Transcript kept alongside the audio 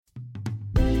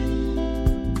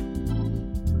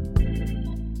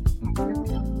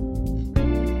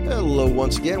Hello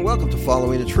once again. Welcome to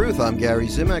Following the Truth. I'm Gary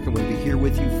Zimak. I'm going to be here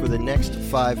with you for the next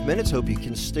 5 minutes. Hope you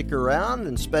can stick around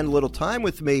and spend a little time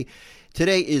with me.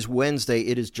 Today is Wednesday.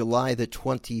 It is July the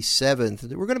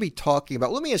 27th. We're going to be talking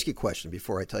about, let me ask you a question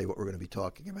before I tell you what we're going to be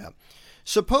talking about.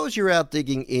 Suppose you're out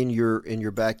digging in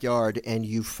your backyard and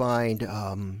you find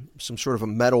some sort of a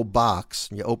metal box.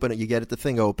 You open it, you get the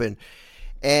thing open,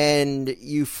 and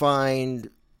you find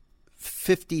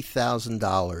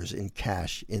 $50,000 in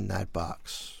cash in that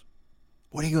box.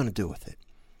 What are you going to do with it?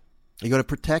 Are you going to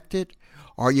protect it?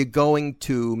 Are you going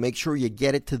to make sure you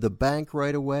get it to the bank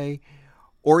right away?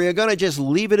 Or are you going to just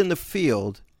leave it in the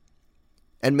field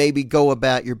and maybe go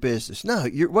about your business? No,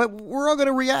 we're all going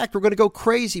to react. We're going to go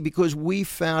crazy because we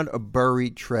found a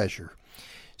buried treasure.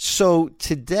 So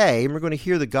today, and we're going to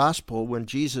hear the gospel when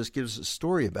Jesus gives a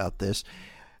story about this,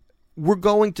 we're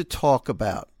going to talk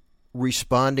about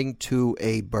responding to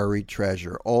a buried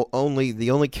treasure. The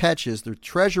only catch is the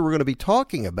treasure we're going to be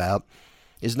talking about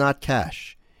is not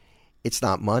cash. It's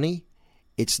not money.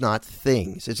 It's not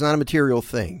things. It's not a material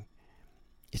thing.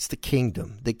 It's the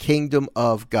kingdom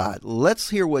of God. Let's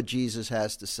hear what Jesus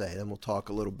has to say, then we'll talk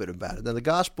a little bit about it. Now, the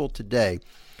gospel today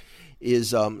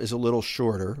is a little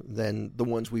shorter than the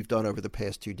ones we've done over the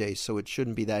past 2 days, so it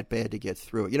shouldn't be that bad to get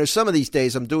through it. You know, some of these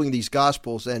days I'm doing these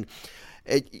gospels, and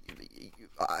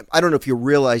I don't know if you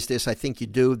realize this. I think you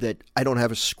do, that I don't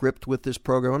have a script with this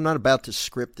program. I'm not about to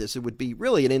script this. It would be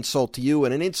really an insult to you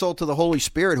and an insult to the Holy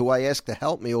Spirit, who I ask to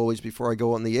help me always before I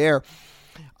go on the air.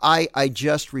 I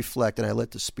just reflect and I let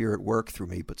the Spirit work through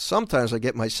me. But sometimes I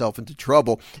get myself into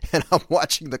trouble and I'm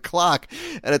watching the clock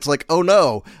and it's like, oh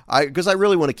no, because I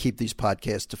really want to keep these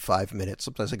podcasts to 5 minutes.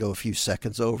 Sometimes I go a few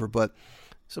seconds over, but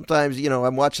sometimes,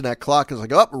 I'm watching that clock and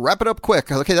it's like, oh, wrap it up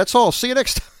quick. Okay, that's all. See you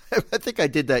next time. I think I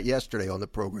did that yesterday on the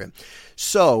program.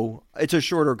 So it's a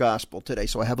shorter gospel today,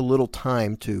 so I have a little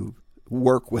time to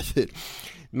work with it.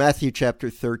 Matthew chapter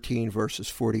 13, verses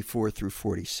 44 through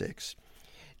 46.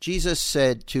 Jesus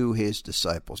said to his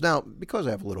disciples, now, because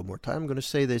I have a little more time, I'm going to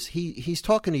say this. He's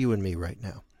talking to you and me right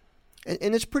now.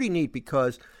 And it's pretty neat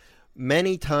because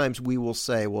many times we will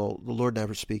say, well, the Lord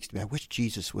never speaks to me. I wish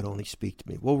Jesus would only speak to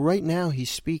me. Well, right now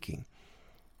he's speaking.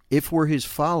 If we're his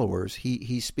followers,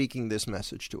 he's speaking this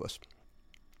message to us.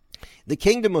 The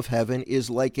kingdom of heaven is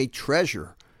like a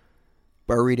treasure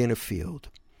buried in a field,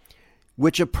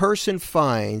 which a person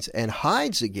finds and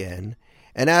hides again,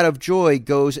 and out of joy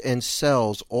goes and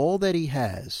sells all that he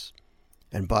has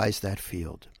and buys that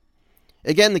field.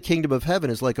 Again, the kingdom of heaven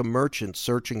is like a merchant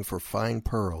searching for fine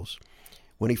pearls.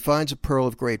 When he finds a pearl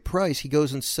of great price, he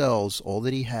goes and sells all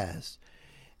that he has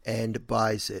and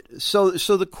buys it. So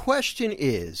the question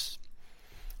is,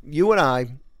 you and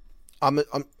I'm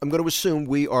going to assume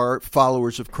we are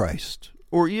followers of Christ.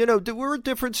 Or, we're at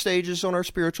different stages on our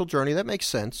spiritual journey. That makes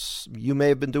sense. You may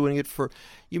have been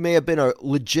you may have been a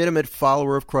legitimate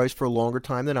follower of Christ for a longer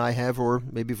time than I have, or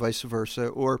maybe vice versa,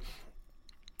 or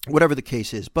whatever the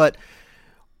case is. But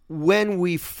when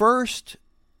we first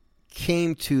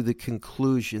came to the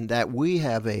conclusion that we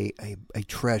have a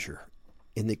treasure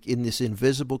in this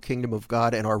invisible kingdom of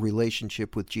God and our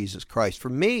relationship with Jesus Christ. For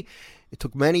me, it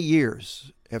took many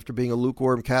years, after being a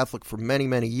lukewarm Catholic for many,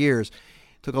 many years,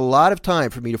 it took a lot of time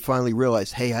for me to finally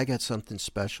realize, hey, I got something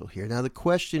special here. Now, the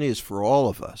question is for all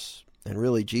of us, and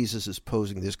really Jesus is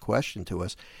posing this question to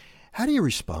us, how do you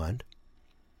respond?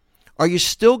 Are you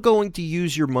still going to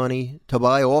use your money to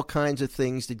buy all kinds of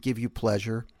things that give you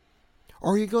pleasure?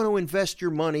 Or are you going to invest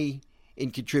your money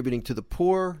in contributing to the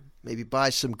poor? Maybe buy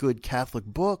some good Catholic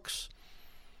books,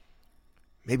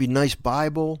 maybe a nice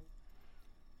Bible,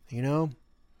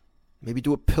 maybe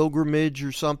do a pilgrimage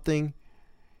or something.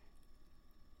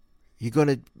 You're going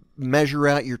to measure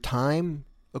out your time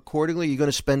accordingly. You're going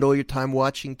to spend all your time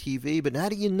watching TV. But how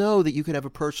do you know that you can have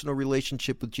a personal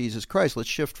relationship with Jesus Christ? Let's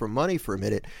shift from money for a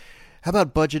minute. How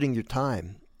about budgeting your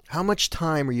time? How much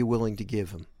time are you willing to give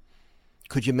him?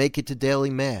 Could you make it to daily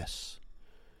mass?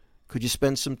 Could you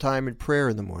spend some time in prayer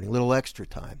in the morning, a little extra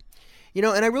time? And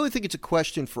I really think it's a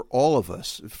question for all of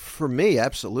us, for me,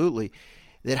 absolutely,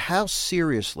 that how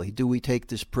seriously do we take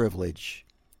this privilege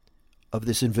of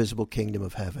this invisible kingdom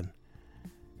of heaven?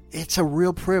 It's a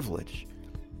real privilege.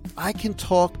 I can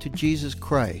talk to Jesus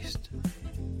Christ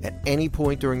at any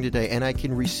point during the day, and I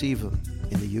can receive him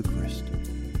in the Eucharist.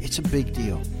 It's a big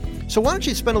deal. So why don't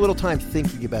you spend a little time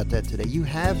thinking about that today? You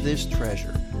have this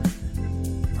treasure.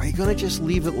 Are you going to just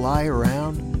leave it lie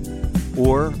around?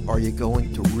 Or are you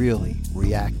going to really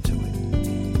react to it?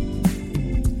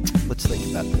 Let's think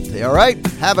about that today. All right?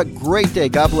 Have a great day.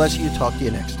 God bless you. Talk to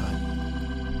you next time.